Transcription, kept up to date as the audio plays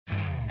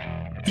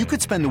You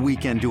could spend the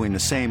weekend doing the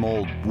same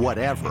old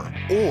whatever,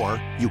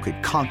 or you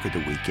could conquer the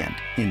weekend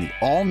in the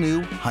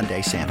all-new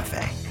Hyundai Santa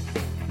Fe.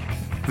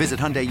 Visit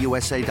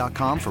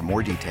HyundaiUSA.com for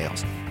more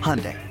details.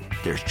 Hyundai,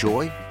 there's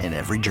joy in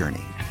every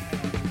journey.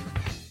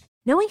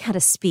 Knowing how to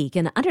speak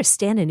and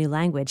understand a new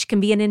language can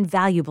be an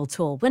invaluable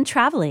tool when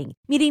traveling,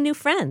 meeting new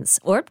friends,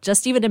 or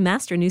just even to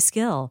master a new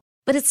skill.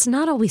 But it's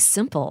not always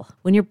simple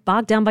when you're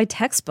bogged down by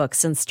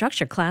textbooks and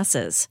structured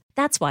classes.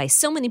 That's why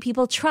so many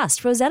people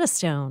trust Rosetta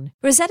Stone.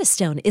 Rosetta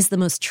Stone is the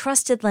most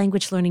trusted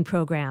language learning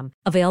program,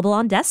 available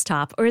on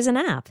desktop or as an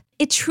app.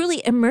 It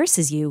truly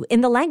immerses you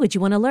in the language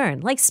you want to learn,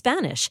 like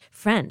Spanish,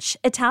 French,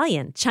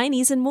 Italian,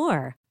 Chinese, and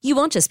more. You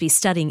won't just be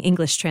studying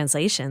English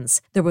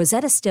translations. The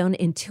Rosetta Stone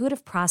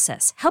intuitive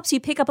process helps you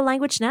pick up a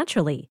language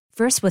naturally,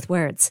 first with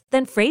words,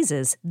 then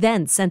phrases,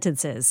 then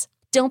sentences.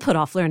 Don't put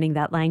off learning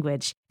that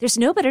language. There's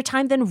no better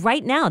time than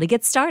right now to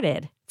get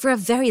started. For a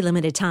very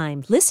limited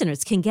time,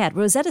 listeners can get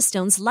Rosetta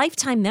Stone's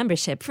lifetime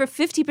membership for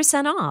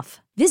 50%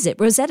 off. Visit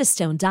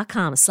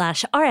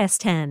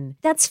rosettastone.com/rs10.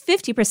 That's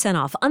 50%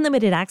 off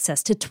unlimited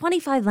access to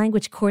 25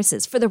 language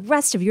courses for the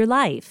rest of your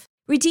life.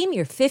 Redeem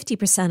your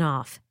 50%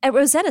 off at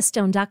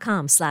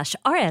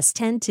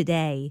rosettastone.com/rs10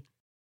 today.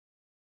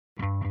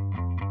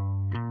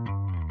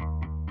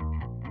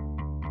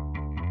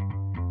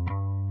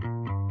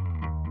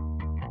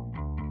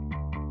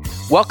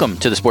 Welcome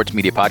to the Sports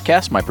Media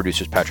Podcast. My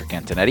producer is Patrick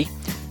Antonetti.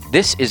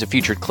 This is a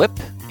featured clip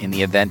in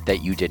the event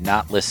that you did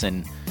not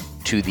listen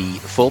to the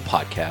full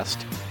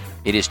podcast.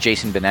 It is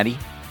Jason Benetti,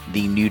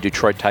 the new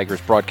Detroit Tigers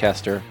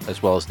broadcaster,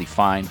 as well as the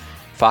fine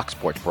Fox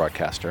Sports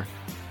broadcaster.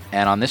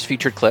 And on this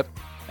featured clip,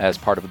 as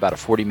part of about a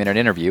 40-minute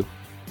interview,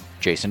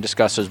 Jason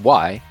discusses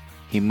why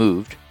he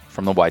moved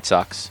from the White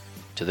Sox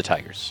to the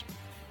Tigers.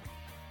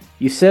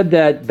 You said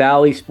that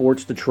Bally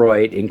Sports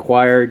Detroit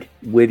inquired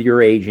with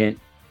your agent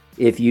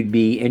if you'd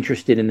be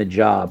interested in the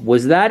job.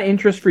 Was that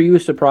interest for you a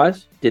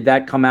surprise? Did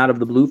that come out of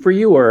the blue for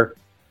you, or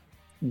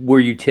were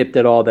you tipped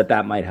at all that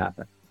that might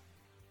happen?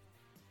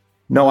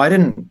 No, I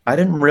didn't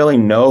really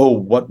know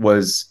what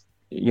was,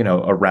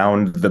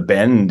 around the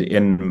bend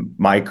in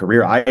my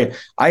career. I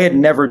had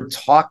never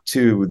talked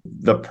to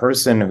the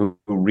person who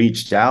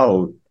reached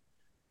out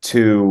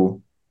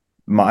to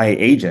my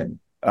agent.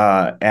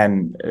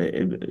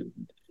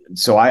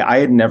 So I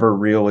had never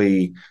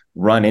really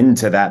run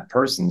into that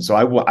person. So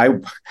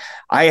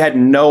I had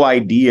no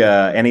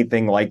idea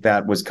anything like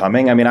that was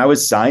coming. I mean, I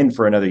was signed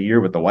for another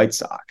year with the White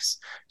Sox.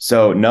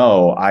 So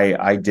no,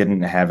 I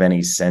didn't have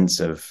any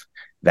sense of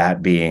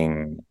that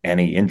being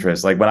any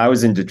interest. Like when I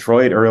was in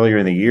Detroit earlier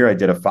in the year, I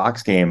did a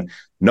Fox game.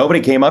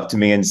 Nobody came up to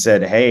me and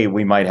said, "Hey,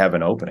 we might have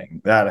an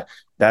opening."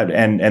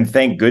 And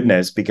thank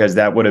goodness, because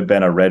that would have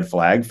been a red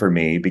flag for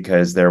me,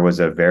 because there was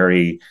a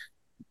very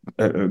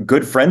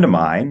good friend of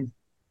mine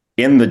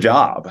in the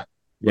job.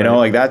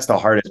 Like that's the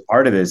hardest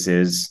part of this,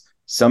 is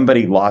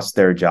somebody lost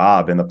their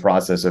job in the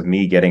process of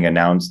me getting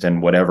announced and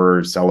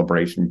whatever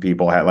celebration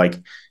people had. Like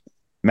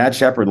Matt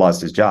Shepard lost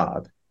his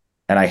job,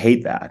 and I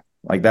hate that.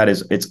 Like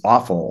it's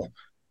awful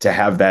to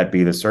have that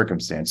be the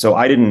circumstance. So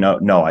I didn't know.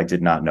 No, I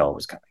did not know it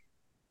was coming.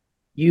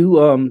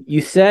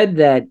 You said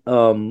that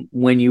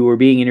when you were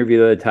being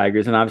interviewed by the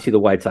Tigers, and obviously the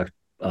White Sox,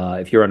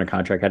 if you're under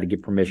contract, had to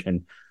give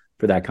permission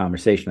for that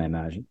conversation, I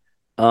imagine.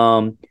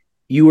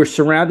 You were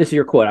surrounded, this is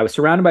your quote, "I was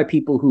surrounded by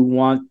people who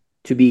want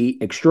to be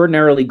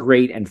extraordinarily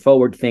great and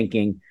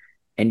forward-thinking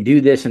and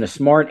do this in a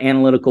smart,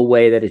 analytical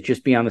way that is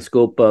just beyond the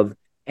scope of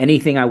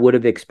anything I would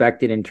have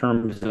expected in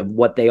terms of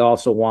what they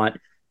also want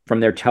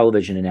from their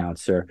television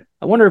announcer."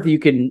 I wonder if you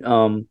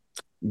can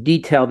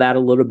detail that a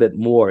little bit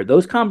more.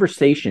 Those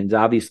conversations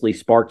obviously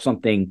sparked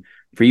something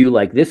for you,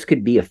 like this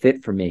could be a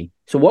fit for me.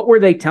 So what were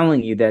they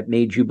telling you that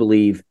made you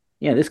believe,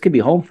 yeah, this could be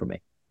home for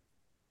me?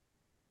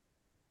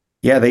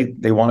 Yeah,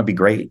 they want to be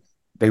great.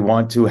 They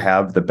want to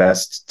have the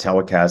best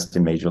telecast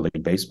in Major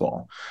League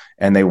Baseball.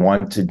 And they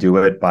want to do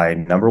it by,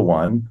 number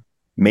one,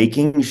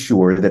 making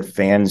sure that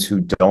fans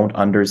who don't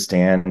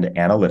understand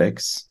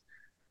analytics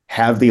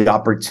have the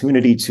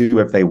opportunity to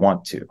if they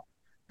want to.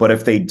 But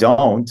if they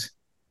don't,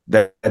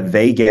 that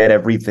they get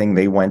everything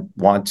they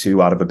want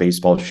to out of a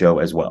baseball show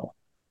as well.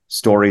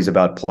 Stories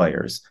about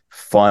players,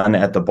 fun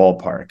at the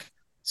ballpark,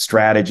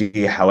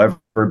 strategy, however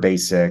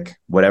basic,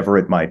 whatever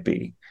it might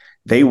be.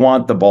 They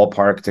want the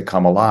ballpark to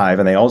come alive,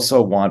 and they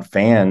also want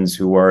fans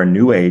who are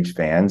new age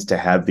fans to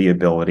have the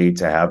ability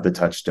to have the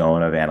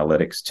touchstone of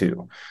analytics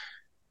too.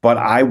 But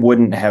I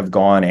wouldn't have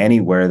gone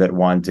anywhere that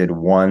wanted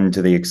one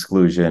to the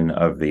exclusion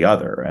of the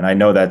other. And I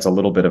know that's a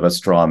little bit of a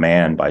straw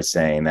man by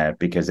saying that,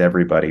 because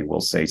everybody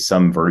will say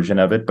some version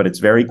of it, but it's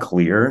very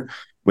clear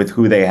with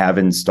who they have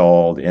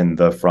installed in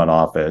the front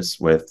office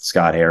with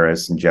Scott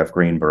Harris and Jeff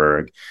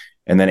Greenberg.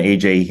 And then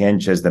AJ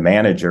Hinch as the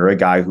manager, a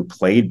guy who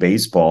played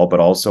baseball,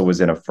 but also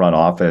was in a front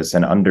office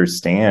and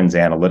understands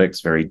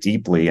analytics very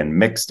deeply and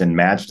mixed and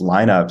matched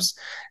lineups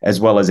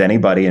as well as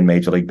anybody in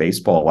Major League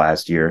Baseball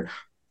last year.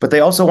 But they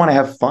also want to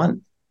have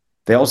fun.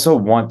 They also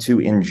want to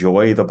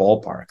enjoy the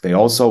ballpark. They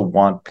also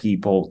want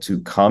people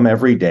to come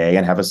every day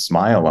and have a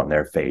smile on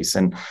their face.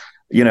 And,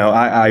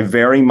 I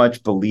very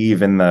much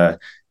believe in the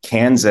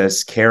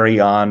Kansas, carry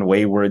on,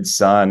 wayward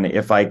son.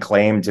 If I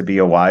claim to be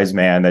a wise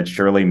man, that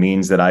surely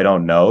means that I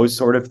don't know,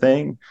 sort of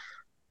thing.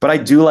 But I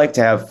do like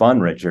to have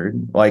fun,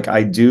 Richard. Like,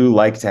 I do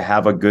like to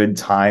have a good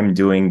time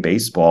doing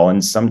baseball.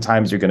 And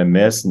sometimes you're going to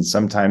miss and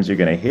sometimes you're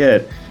going to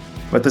hit.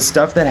 But the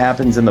stuff that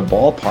happens in the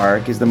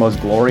ballpark is the most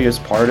glorious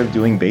part of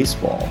doing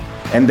baseball.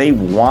 And they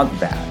want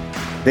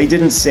that. They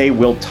didn't say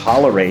we'll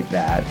tolerate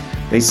that.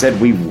 They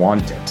said we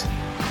want it.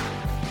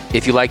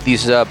 If you like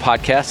these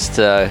podcasts,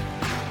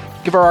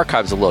 give our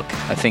archives a look.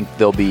 I think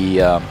there'll be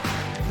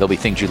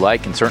things you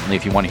like. And certainly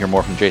if you want to hear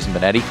more from Jason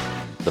Benetti,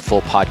 the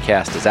full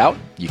podcast is out.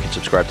 You can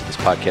subscribe to this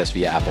podcast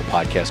via Apple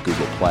Podcasts,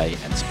 Google Play,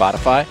 and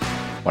Spotify.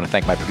 I want to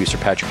thank my producer,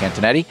 Patrick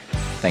Antonetti.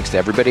 Thanks to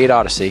everybody at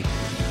Odyssey.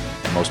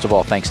 And most of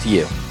all, thanks to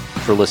you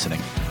for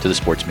listening to the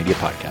Sports Media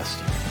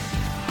Podcast.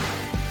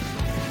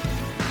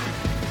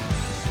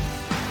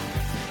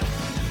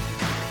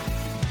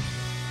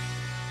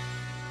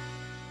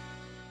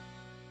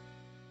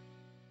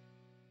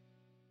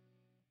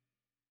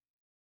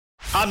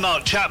 I'm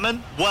Mark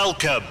Chapman.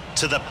 Welcome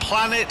to the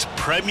Planet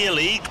Premier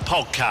League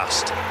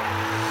podcast.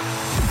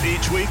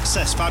 Each week,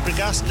 Cesc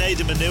Fabregas,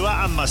 Nader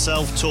Manua and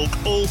myself talk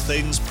all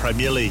things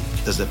Premier League.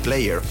 As a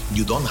player,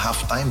 you don't have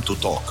time to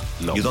talk.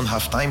 No. You don't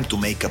have time to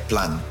make a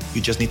plan.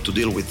 You just need to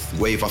deal with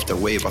wave after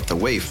wave after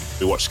wave.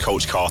 We watched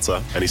Coach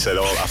Carter and he said,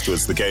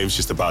 afterwards, the game's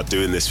just about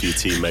doing this for your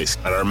teammates.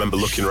 And I remember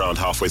looking around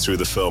halfway through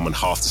the film and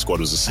half the squad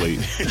was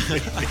asleep.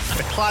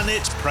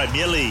 Planet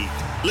Premier League.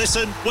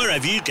 Listen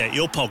wherever you get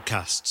your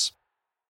podcasts.